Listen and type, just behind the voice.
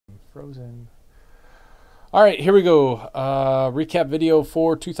frozen. All right, here we go. Recap video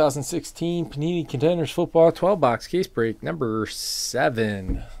for 2016 Panini Contenders Football 12-box case break number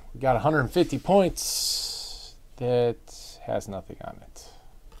 7. We got 150 points. That has nothing on it.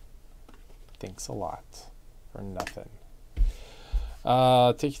 Thanks a lot for nothing.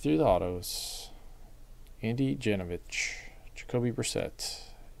 Take you through the autos. Andy Janovich, Jacoby Brissett,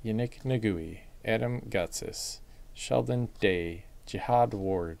 Yannick Ngui, Adam Gutsis, Sheldon Day, Jihad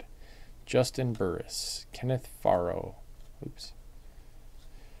Ward, Justin Burris, Kenneth Farrow,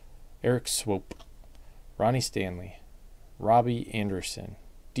 Eric Swope, Ronnie Stanley, Robbie Anderson,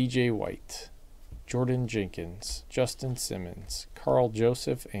 DJ White, Jordan Jenkins, Justin Simmons, Carl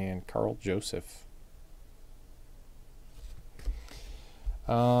Joseph, and Carl Joseph.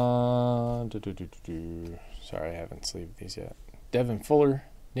 Sorry, I haven't sleeved these yet. Devin Fuller,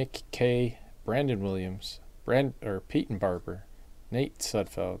 Nick K, Brandon Williams, Peyton Barber, Nate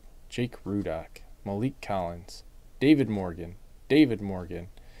Sudfeld, Jake Rudock, Malik Collins, David Morgan,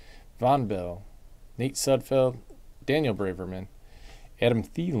 Von Bell, Nate Sudfeld, Daniel Braverman, Adam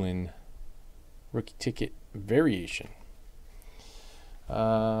Thielen, rookie ticket variation.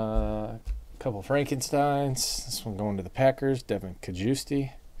 Couple Frankensteins. This one going to the Packers. Devin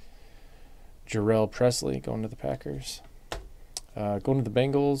Kajusti. Jarrell Presley going to the Packers. Going to the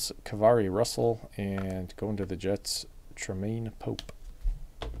Bengals, Kavari Russell. And going to the Jets, Tremaine Pope.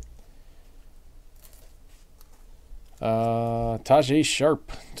 Tajay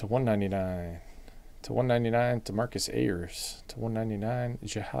Sharp to 199. To 199, DeMarcus Ayers. To 199,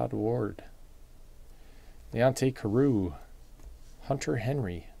 Jihad Ward. Leonte Carew. Hunter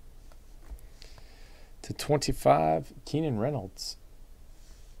Henry. To 25, Keenan Reynolds.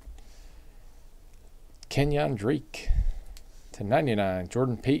 Kenyon Drake. To 99,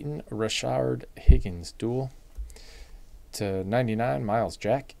 Jordan Payton, Rashard Higgins duel. To 99, Miles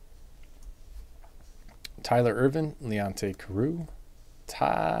Jack. Tyler Irvin, Leonte Carew.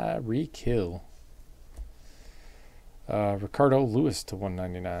 Tyreek Hill. Ricardo Lewis to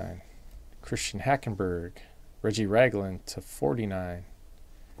 199. Christian Hackenberg. Reggie Ragland to 49.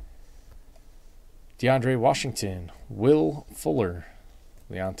 DeAndre Washington, Will Fuller,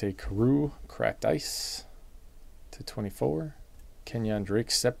 Leonte Carew, Cracked Ice to 24. Kenyon Drake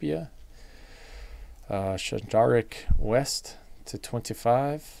Sepia, Shadarick West to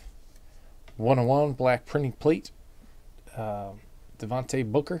 25. 101 black printing plate,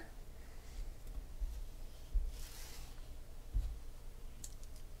 Devontae Booker.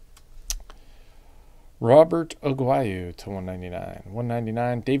 Robert Oguayu to 199.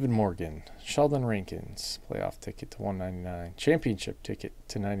 199, David Morgan. Sheldon Rankins, playoff ticket to 199. Championship ticket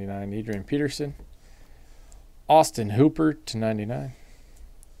to 99, Adrian Peterson. Austin Hooper to 99.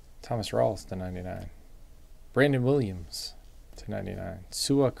 Thomas Rawls to 99. Brandon Williams to 99.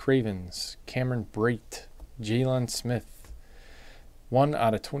 Sua Cravens, Cameron Brate, Jalen Smith. 1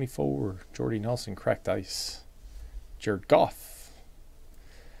 out of 24, Jordy Nelson, Cracked Ice. Jared Goff.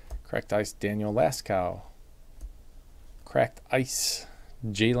 Cracked Ice, Daniel Lascow. Cracked Ice,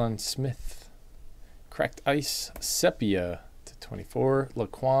 Jalen Smith. Cracked Ice, Sepia to 24,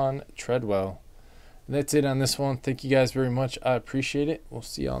 Laquan Treadwell. And that's it on this one. Thank you guys very much. I appreciate it. We'll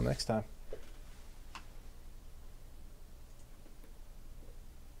see y'all next time.